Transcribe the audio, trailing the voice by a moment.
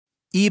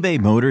eBay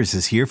Motors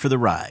is here for the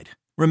ride.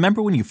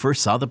 Remember when you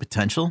first saw the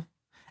potential?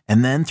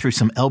 And then through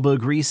some elbow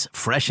grease,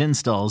 fresh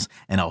installs,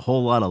 and a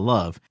whole lot of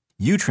love,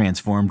 you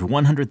transformed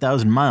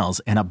 100,000 miles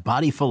and a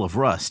body full of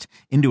rust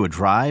into a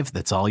drive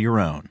that's all your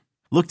own.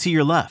 Look to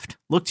your left.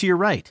 Look to your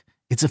right.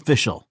 It's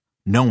official.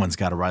 No one's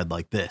got a ride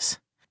like this.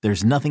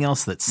 There's nothing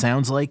else that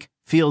sounds like,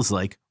 feels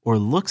like, or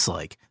looks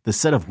like the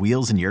set of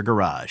wheels in your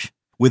garage.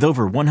 With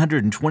over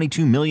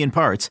 122 million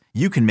parts,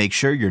 you can make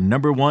sure your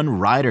number one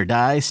ride or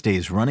die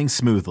stays running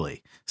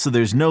smoothly. So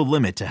there's no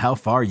limit to how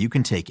far you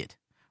can take it.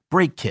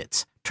 Brake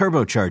kits,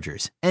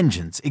 turbochargers,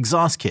 engines,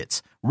 exhaust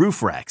kits,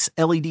 roof racks,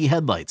 LED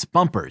headlights,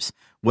 bumpers,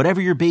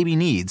 whatever your baby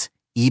needs,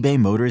 eBay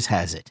Motors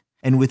has it.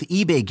 And with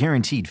eBay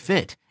Guaranteed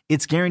Fit,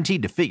 it's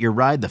guaranteed to fit your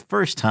ride the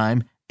first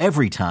time,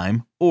 every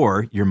time,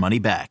 or your money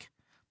back.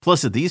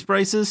 Plus at these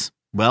prices,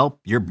 well,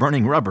 you're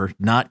burning rubber,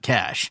 not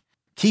cash.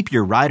 Keep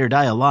your ride or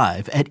die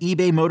alive at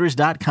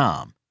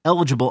ebaymotors.com.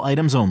 Eligible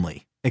items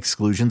only.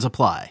 Exclusions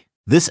apply.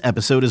 This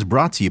episode is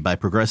brought to you by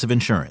Progressive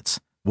Insurance.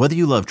 Whether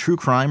you love true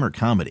crime or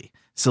comedy,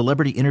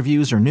 celebrity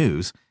interviews or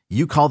news,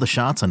 you call the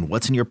shots on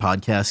what's in your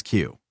podcast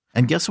queue.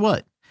 And guess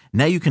what?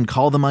 Now you can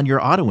call them on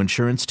your auto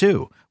insurance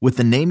too with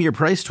the Name Your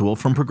Price tool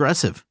from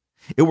Progressive.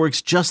 It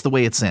works just the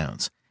way it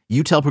sounds.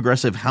 You tell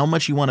Progressive how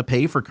much you want to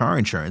pay for car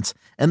insurance,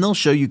 and they'll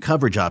show you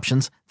coverage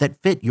options that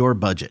fit your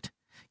budget.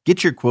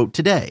 Get your quote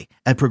today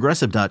at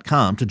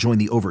Progressive.com to join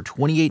the over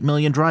 28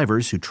 million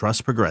drivers who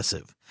trust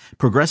Progressive.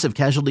 Progressive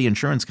Casualty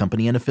Insurance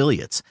Company and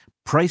Affiliates.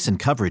 Price and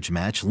coverage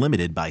match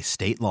limited by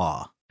state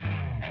law.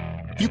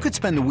 You could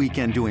spend the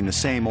weekend doing the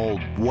same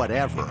old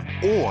whatever,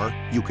 or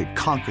you could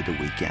conquer the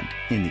weekend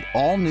in the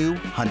all-new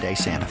Hyundai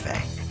Santa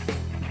Fe.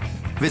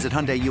 Visit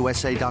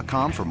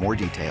HyundaiUSA.com for more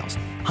details.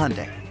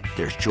 Hyundai,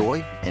 there's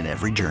joy in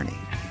every journey.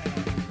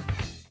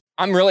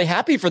 I'm really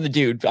happy for the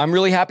dude. I'm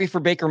really happy for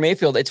Baker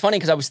Mayfield. It's funny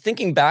because I was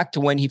thinking back to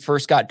when he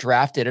first got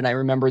drafted, and I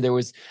remember there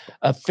was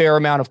a fair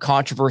amount of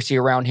controversy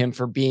around him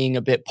for being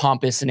a bit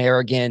pompous and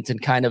arrogant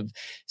and kind of,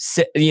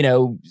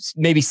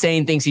 maybe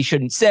saying things he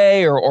shouldn't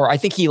say, or I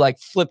think he like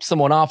flipped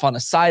someone off on a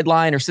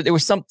sideline, or so there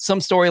was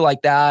some story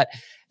like that.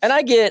 And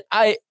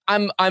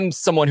I'm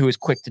someone who is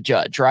quick to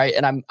judge, right?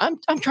 And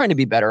I'm trying to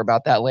be better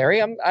about that,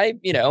 Larry. I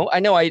know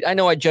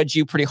I judge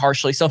you pretty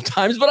harshly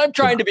sometimes, but I'm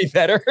trying to be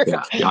better.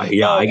 I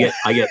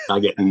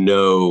get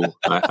no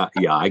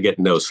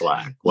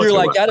slack whatsoever. You're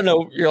like, I don't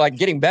know, you're like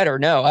getting better.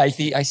 No, I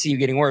see you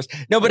getting worse.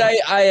 No, but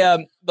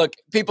I look,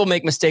 people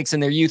make mistakes in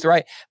their youth,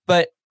 right?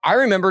 But I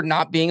remember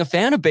not being a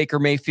fan of Baker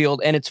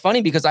Mayfield. And it's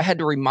funny because I had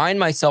to remind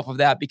myself of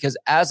that, because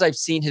as I've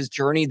seen his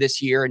journey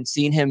this year and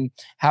seen him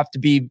have to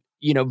be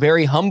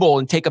very humble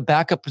and take a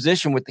backup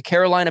position with the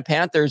Carolina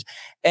Panthers.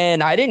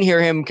 And I didn't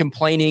hear him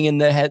complaining in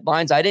the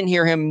headlines. I didn't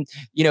hear him,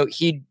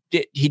 he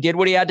did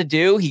what he had to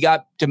do. He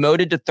got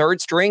demoted to third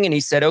string and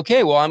he said,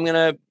 okay, well, I'm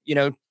going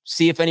to,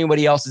 see if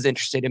anybody else is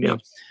interested in me.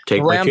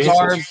 Take the Rams my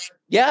are,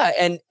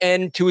 chances.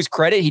 and to his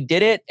credit, he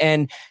did it.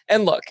 And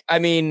look, I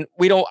mean,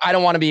 I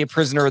don't want to be a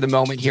prisoner of the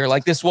moment here.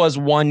 Like, this was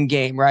one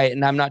game, right?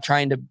 And I'm not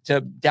trying to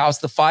douse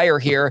the fire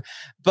here,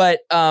 but,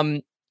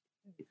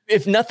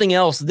 if nothing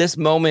else, this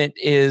moment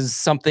is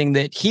something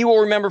that he will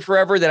remember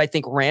forever, that I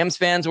think Rams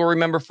fans will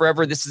remember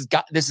forever. This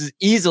is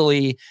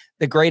easily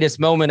the greatest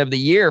moment of the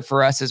year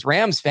for us as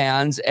Rams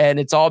fans. And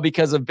it's all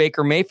because of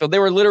Baker Mayfield. They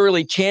were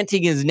literally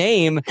chanting his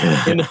name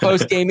in the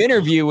post-game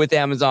interview with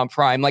Amazon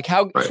Prime. Like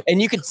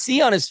and you could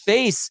see on his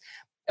face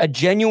a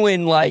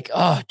genuine,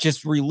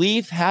 just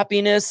relief,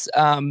 happiness.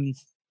 And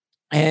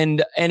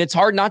it's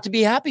hard not to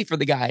be happy for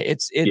the guy.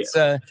 It's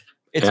a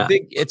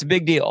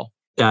big deal.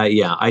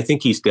 I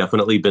think he's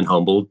definitely been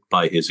humbled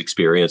by his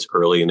experience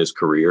early in his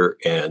career,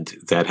 and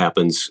that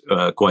happens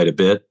quite a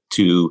bit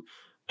to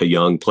a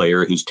young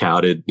player who's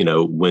touted,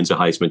 wins a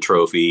Heisman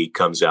Trophy,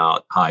 comes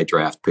out high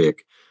draft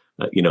pick,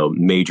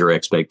 major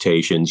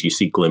expectations. You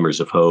see glimmers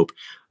of hope.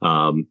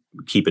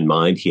 Keep in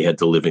mind, he had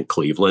to live in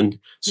Cleveland,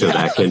 so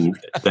that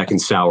can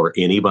sour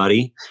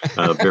anybody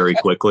very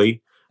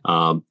quickly.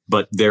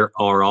 But there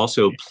are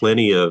also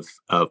plenty of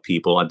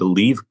people. I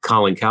believe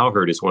Colin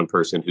Cowherd is one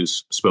person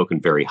who's spoken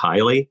very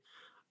highly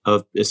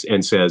of this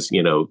and says,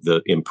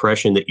 the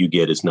impression that you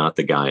get is not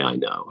the guy I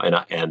know.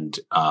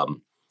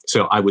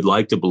 So I would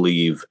like to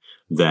believe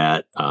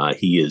that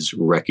he is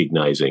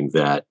recognizing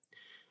that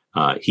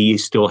he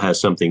still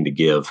has something to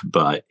give,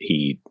 but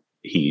he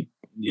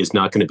is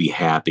not going to be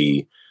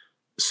happy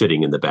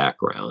sitting in the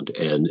background.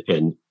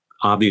 And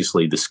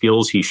obviously the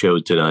skills he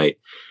showed tonight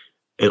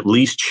at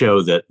least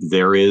show that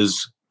there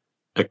is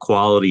a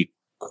quality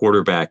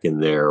quarterback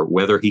in there.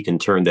 Whether he can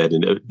turn that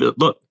into,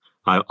 look,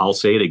 I'll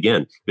say it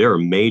again. There are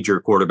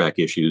major quarterback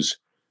issues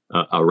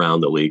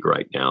around the league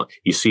right now.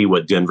 You see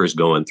what Denver's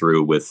going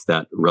through with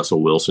that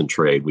Russell Wilson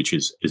trade, which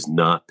is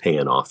not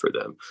paying off for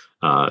them.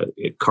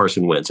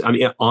 Carson Wentz. I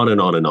mean, on and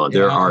on and on.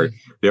 Yeah.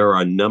 There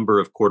are a number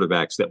of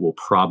quarterbacks that will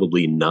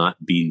probably not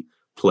be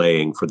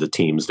playing for the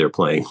teams they're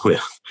playing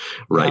with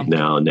right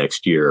now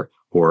next year,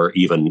 or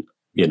even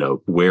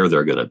where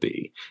they're going to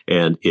be.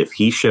 And if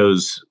he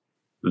shows,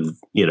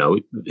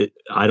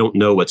 I don't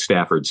know what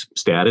Stafford's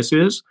status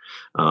is,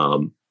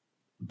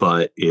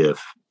 But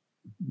if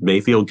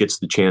Mayfield gets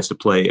the chance to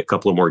play a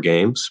couple of more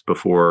games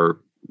before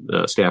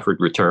Stafford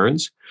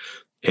returns,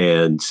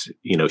 and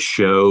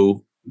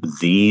show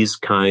these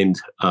kind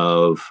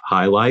of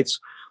highlights,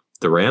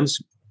 the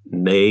Rams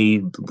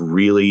may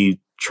really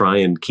try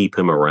and keep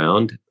him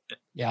around.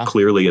 Yeah.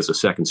 Clearly as a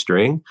second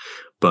string,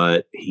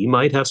 but he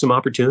might have some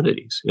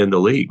opportunities in the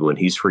league when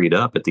he's freed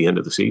up at the end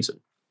of the season.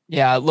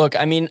 Yeah, look,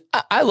 I mean,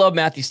 I love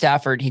Matthew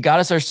Stafford. He got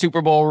us our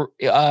Super Bowl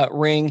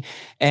ring,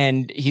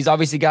 and he's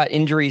obviously got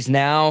injuries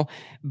now,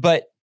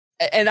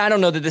 and I don't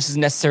know that this is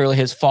necessarily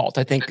his fault.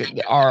 I think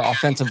our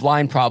offensive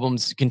line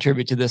problems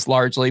contribute to this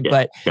largely,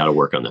 but got to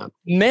work on that.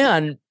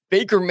 Man,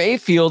 Baker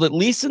Mayfield, at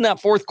least in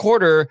that fourth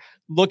quarter,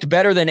 looked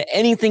better than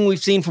anything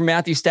we've seen from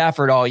Matthew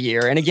Stafford all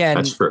year. And again,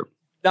 that's true.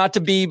 Not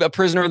to be a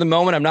prisoner of the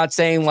moment, I'm not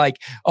saying like,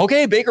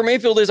 okay, Baker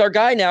Mayfield is our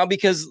guy now,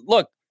 because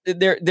look,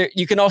 there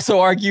you can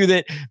also argue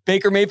that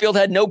Baker Mayfield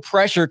had no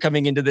pressure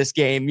coming into this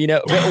game,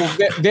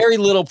 very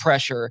little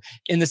pressure,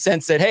 in the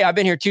sense that, hey, I've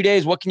been here 2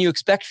 days. What can you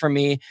expect from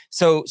me?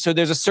 So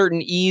there's a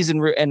certain ease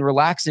and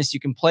relaxedness you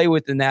can play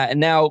with in that.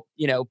 And now,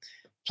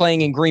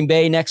 playing in Green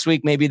Bay next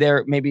week, maybe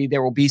there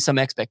will be some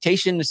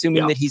expectation,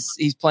 assuming that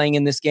he's playing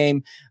in this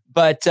game.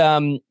 But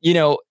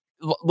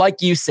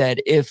like you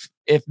said, if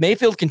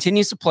Mayfield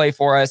continues to play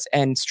for us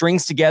and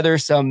strings together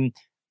some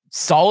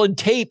solid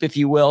tape, if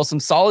you will, some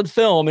solid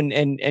film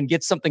and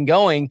gets something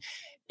going,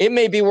 it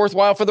may be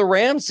worthwhile for the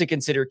Rams to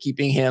consider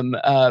keeping him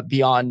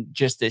beyond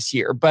just this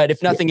year. But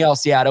if nothing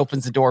else, it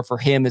opens the door for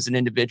him as an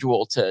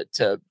individual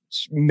to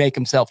make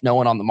himself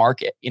known on the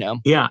market,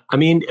 Yeah. I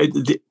mean,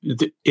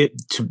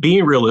 to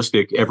be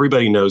realistic,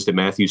 everybody knows that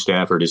Matthew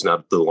Stafford is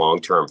not the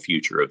long-term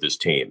future of this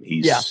team.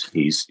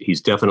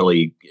 He's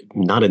definitely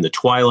not in the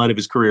twilight of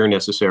his career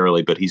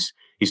necessarily, but he's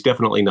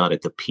definitely not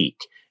at the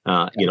peak.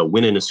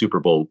 Winning a Super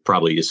Bowl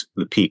probably is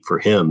the peak for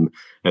him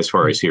as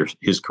far as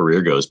his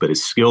career goes, but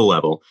his skill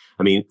level,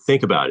 I mean,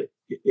 think about it.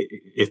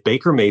 If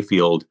Baker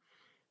Mayfield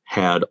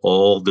had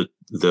all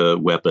the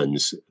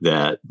weapons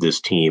that this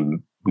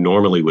team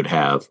normally would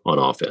have on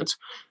offense,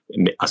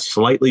 a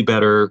slightly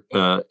better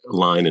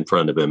line in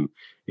front of him,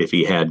 if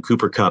he had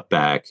Cooper Kupp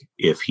back,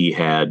 if he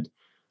had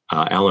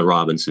Allen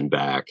Robinson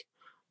back,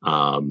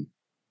 the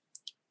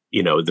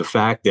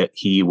fact that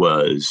he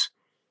was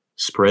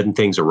spreading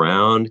things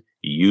around,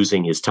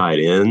 using his tight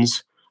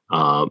ends.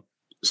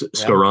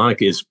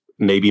 Skoranek is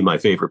maybe my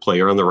favorite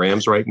player on the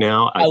Rams right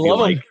now. I feel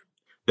like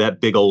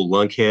that big old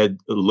lunkhead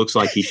looks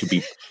like he should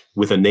be,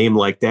 with a name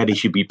like that, he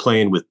should be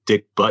playing with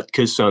Dick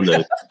Butkus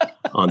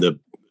on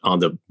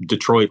the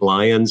Detroit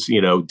Lions,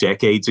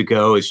 decades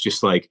ago. It's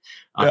just like,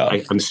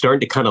 I'm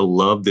starting to kind of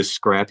love this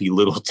scrappy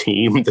little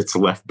team that's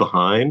left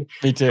behind.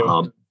 Me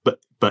too.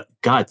 But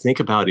God, think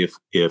about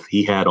if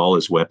he had all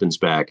his weapons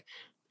back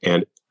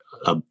and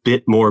a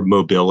bit more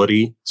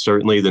mobility,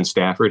 certainly, than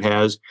Stafford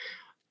has.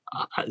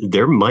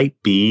 There might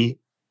be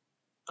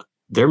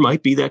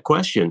that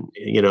question,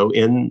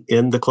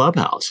 in the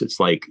clubhouse. It's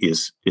like,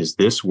 is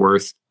this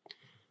worth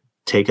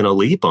taking a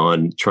leap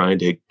on, trying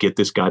to get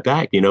this guy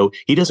back?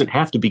 He doesn't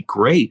have to be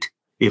great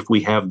if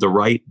we have the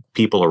right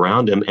people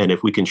around him and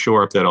if we can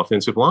shore up that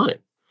offensive line.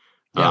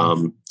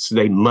 So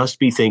they must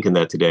be thinking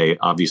that today,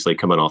 obviously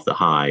coming off the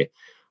high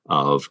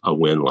of a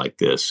win like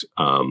this.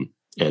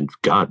 And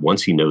God,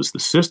 once he knows the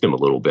system a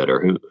little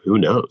better, who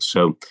knows?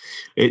 So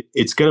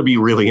it's going to be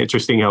really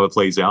interesting how it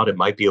plays out. It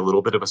might be a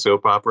little bit of a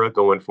soap opera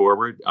going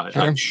forward.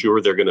 I'm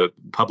sure they're going to,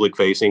 public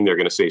facing, they're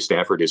going to say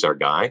Stafford is our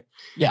guy,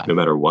 no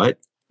matter what.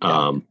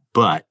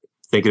 But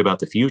thinking about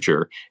the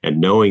future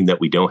and knowing that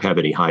we don't have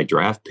any high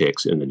draft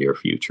picks in the near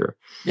future.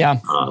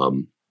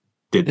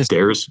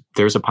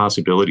 There's a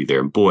possibility there.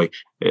 And boy,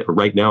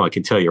 right now, I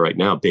can tell you right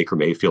now, Baker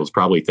Mayfield's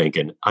probably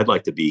thinking, I'd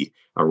like to be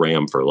a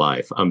Ram for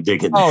life. I'm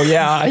digging. Oh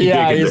yeah.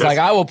 He's like,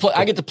 I will play.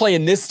 I get to play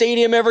in this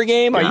stadium every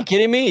game. Are you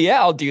kidding me?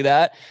 Yeah, I'll do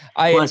that.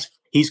 Plus,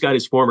 he's got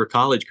his former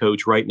college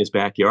coach right in his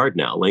backyard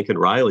now. Lincoln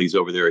Riley's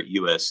over there at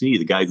USC,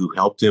 the guy who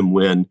helped him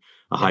win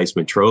a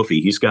Heisman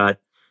Trophy. He's got,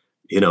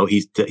 he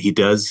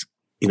does,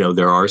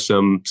 there are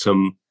some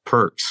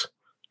perks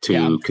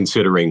to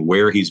considering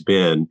where he's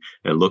been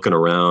and looking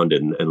around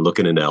and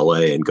looking in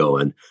LA and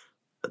going,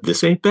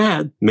 this ain't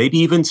bad. Maybe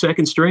even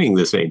second string,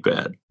 this ain't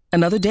bad.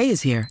 Another day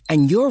is here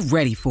and you're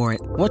ready for it.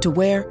 What to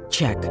wear?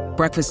 Check.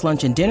 Breakfast,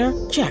 lunch, and dinner?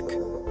 Check.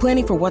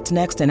 Planning for what's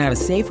next and how to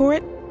save for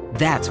it?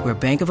 That's where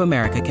Bank of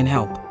America can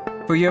help.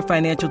 For your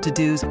financial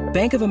to-dos,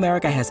 Bank of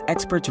America has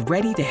experts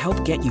ready to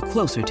help get you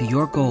closer to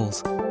your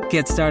goals.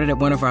 Get started at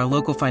one of our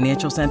local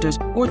financial centers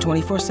or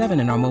 24/7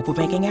 in our mobile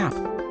banking app.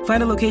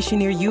 Find a location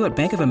near you at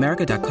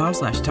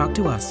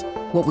bankofamerica.com/talktous.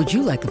 What would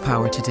you like the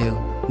power to do?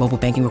 Mobile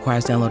banking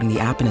requires downloading the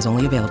app and is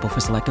only available for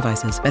select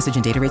devices. Message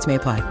and data rates may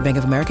apply. Bank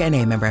of America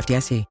NA, member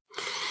FDIC.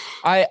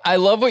 I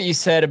love what you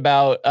said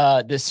about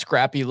this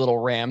scrappy little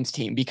Rams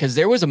team, because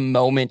there was a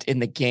moment in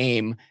the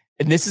game,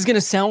 and this is going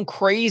to sound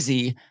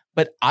crazy,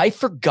 but I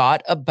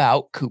forgot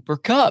about Cooper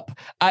Kupp.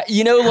 I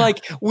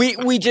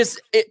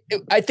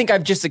think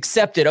I've just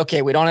accepted,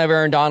 okay, we don't have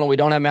Aaron Donald, we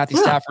don't have Matthew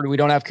Stafford, we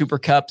don't have Cooper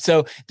Kupp.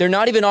 So they're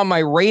not even on my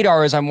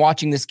radar as I'm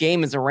watching this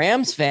game as a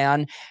Rams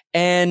fan.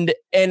 And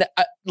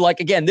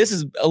again, this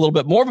is a little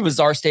bit more of a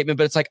bizarre statement,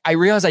 but it's like, I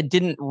realized I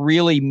didn't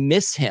really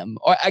miss him.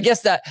 Or I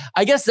guess that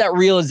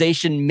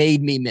realization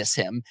made me miss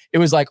him. It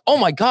was like, oh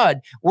my God,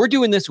 we're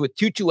doing this with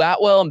Tutu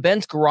Atwell and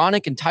Ben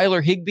Skoranek and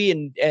Tyler Higbee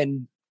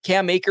and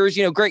Cam Akers,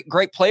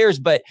 great players.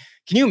 But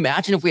can you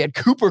imagine if we had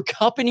Cooper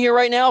Kupp in here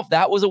right now, if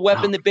that was a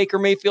weapon that Baker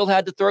Mayfield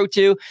had to throw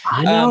to?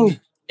 I know.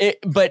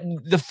 But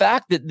the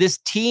fact that this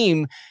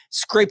team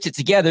scraped it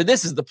together,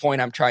 this is the point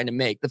I'm trying to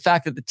make. The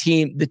fact that the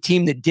team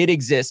that did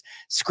exist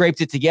scraped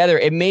it together,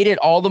 it made it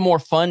all the more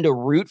fun to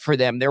root for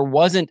them. There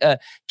wasn't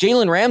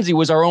Jalen Ramsey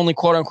was our only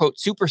quote unquote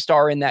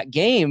superstar in that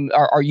game,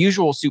 our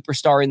usual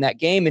superstar in that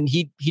game. And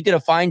he did a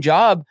fine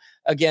job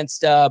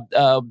against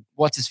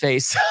what's his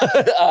face?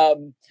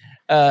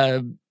 Why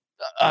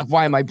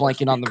am I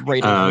blanking on the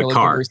Raiders really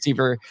good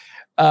receiver?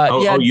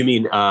 You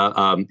mean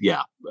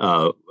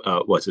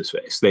what's his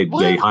face? They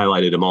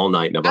highlighted him all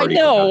night. And I've already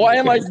why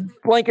am I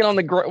blanking on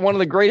one of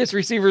the greatest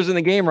receivers in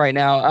the game right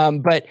now?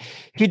 But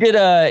he did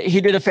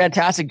a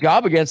fantastic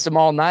job against them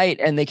all night,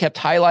 and they kept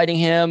highlighting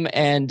him.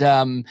 And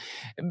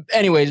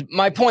anyways,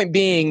 my point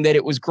being that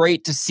it was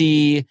great to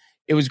see.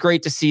 It was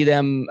great to see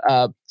them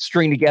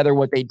string together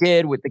what they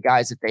did with the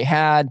guys that they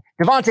had.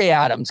 Devontae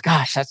Adams,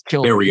 gosh, that's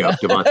killed. There we go,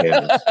 Devontae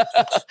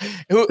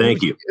Adams.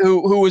 Thank you.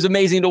 Who was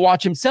amazing to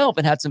watch himself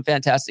and had some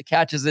fantastic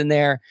catches in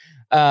there.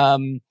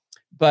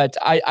 But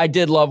I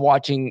did love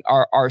watching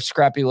our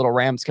scrappy little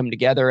Rams come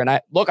together. And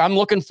I'm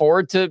looking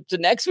forward to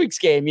next week's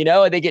game.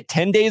 They get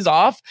 10 days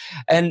off,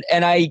 and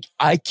I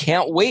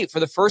can't wait for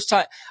the first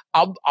time.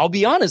 I'll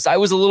be honest, I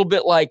was a little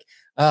bit like,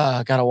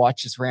 I gotta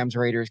watch this Rams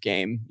Raiders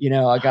game.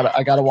 I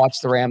gotta watch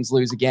the Rams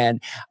lose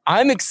again.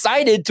 I'm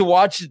excited to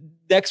watch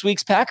next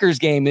week's Packers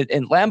game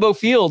in Lambeau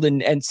Field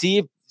and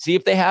see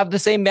if they have the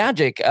same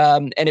magic.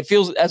 And it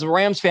feels, as a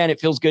Rams fan, it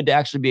feels good to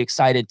actually be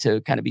excited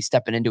to kind of be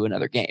stepping into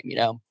another game.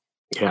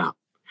 Yeah.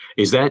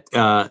 Is that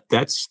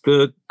that's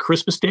the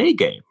Christmas Day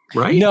game,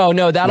 right?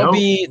 No, that'll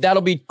be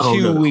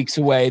 2 weeks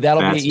away.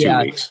 That's 2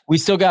 weeks. We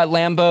still got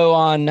Lambeau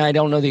on, I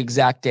don't know the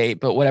exact date,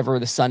 but whatever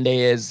the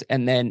Sunday is,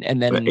 and then the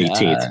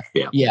 18th.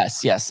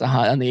 Yes,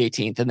 on the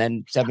 18th, and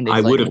then 7 days.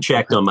 I would have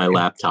checked on my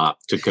laptop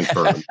to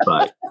confirm,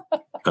 but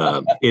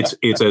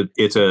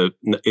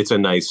it's a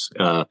nice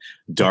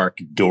dark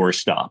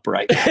doorstop,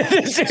 right?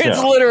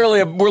 It's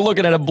literally we're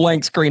looking at a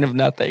blank screen of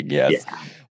nothing. Yes. Yeah.